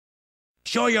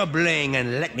Show your bling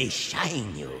and let me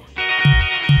shine you.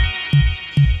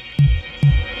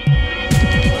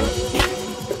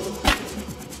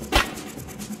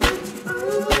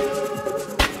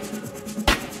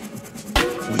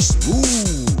 We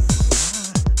smooth.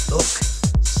 Look,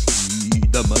 see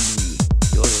the money.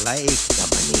 You like the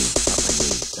money, the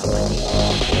money, the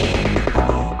money.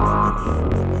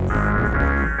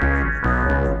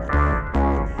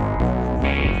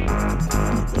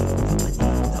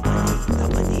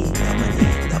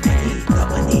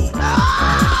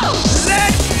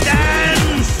 Let's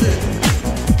dance!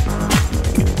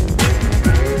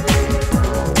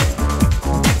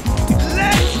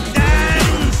 Let's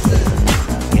dance!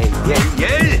 Yeah, yeah,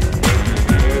 yeah!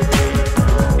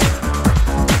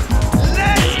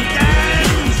 Let's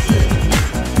dance!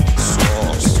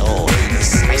 So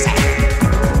spicy!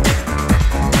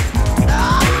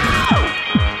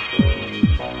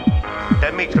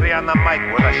 Dimitri on the mic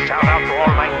with a shout out to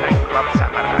all my nightclub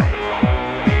samurai.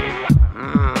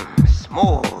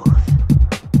 Smooth.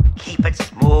 Keep it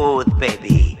smooth,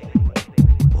 baby.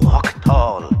 Walk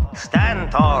tall,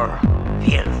 stand tall,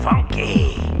 feel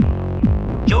funky.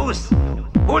 Juice.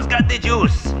 Who's got the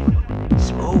juice?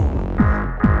 Smooth.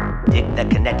 Dig the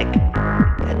kinetic.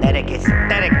 Kinetic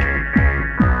aesthetic.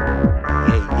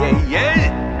 Yeah, yeah, yeah.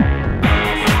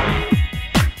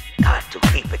 Got to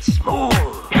keep it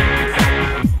smooth.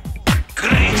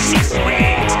 Greasy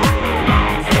sweet.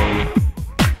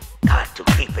 Got to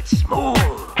keep it smooth.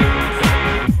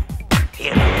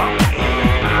 Feel funky.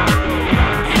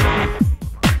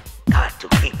 Got to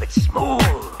keep it smooth.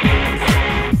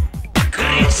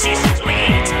 Greasy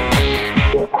sweet.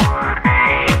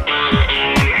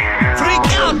 Freak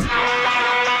out!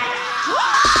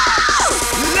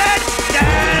 Let's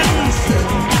dance!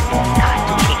 Got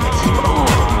to keep it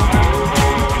smooth.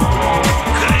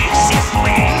 Greasy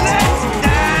sweet. Let's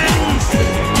dance!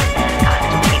 Got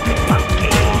to keep it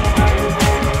funky.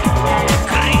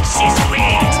 Greasy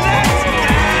sweet. Let's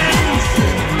dance!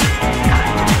 Got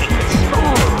to keep it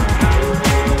smooth.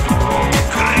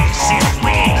 Greasy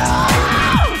sweet.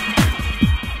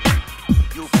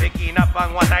 You picking up on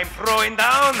what I'm throwing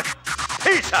down?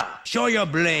 Pizza! Show your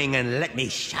bling and let me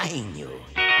shine you.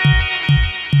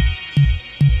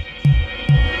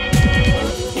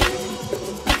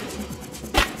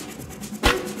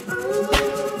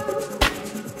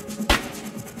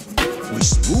 We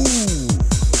smooth.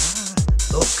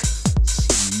 Look,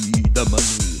 see the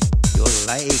money. You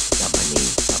like the money,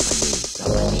 the money, the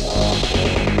money.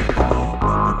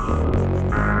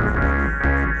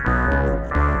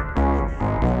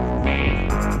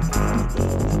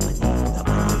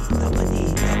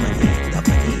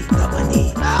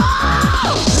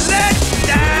 Let's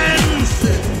dance!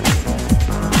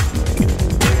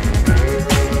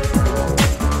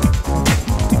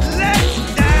 Let's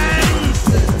dance!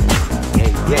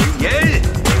 Yeah, yeah, yeah!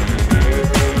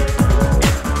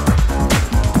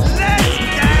 Let's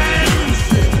dance!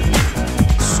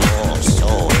 So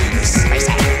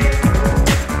spicy!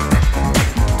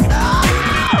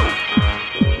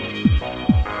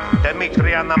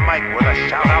 Dimitri on the mic with a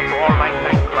shout out to all my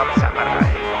nightclub samurai.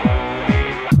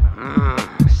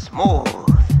 Smooth.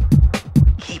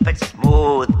 Keep it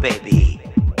smooth, baby.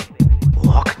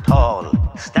 Walk tall,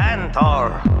 stand tall,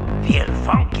 feel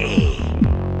funky.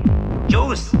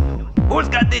 Juice. Who's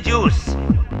got the juice?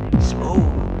 Smooth.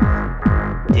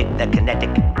 Dig the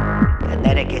kinetic.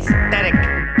 Kinetic aesthetic.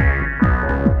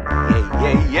 Yeah,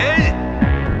 yeah, yeah.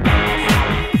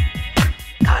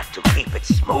 Got to keep it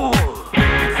smooth.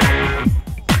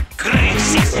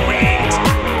 Greasy sweet.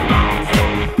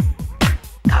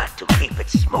 Got to keep it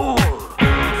smooth.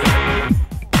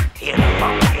 Feel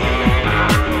funky.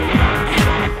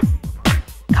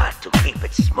 Got to keep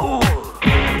it smooth.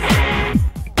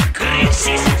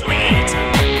 Greasy sweet.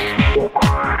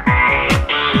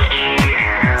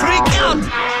 Freak out!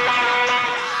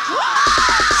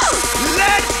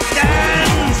 Let's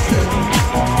dance!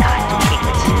 Got to keep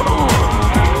it smooth.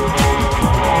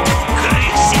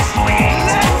 Greasy sweet.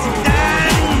 Let's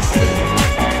dance!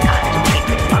 Got to keep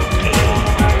it funky.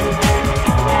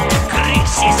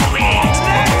 Greasy sweet.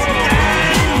 Let's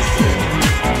dance!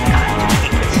 Got to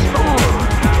keep it smooth.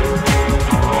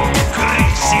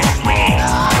 Greasy sweet.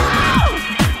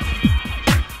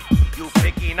 You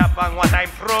picking up on what I'm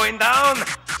throwing down?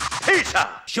 Pizza!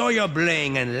 Show your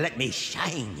bling and let me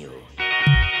shine you.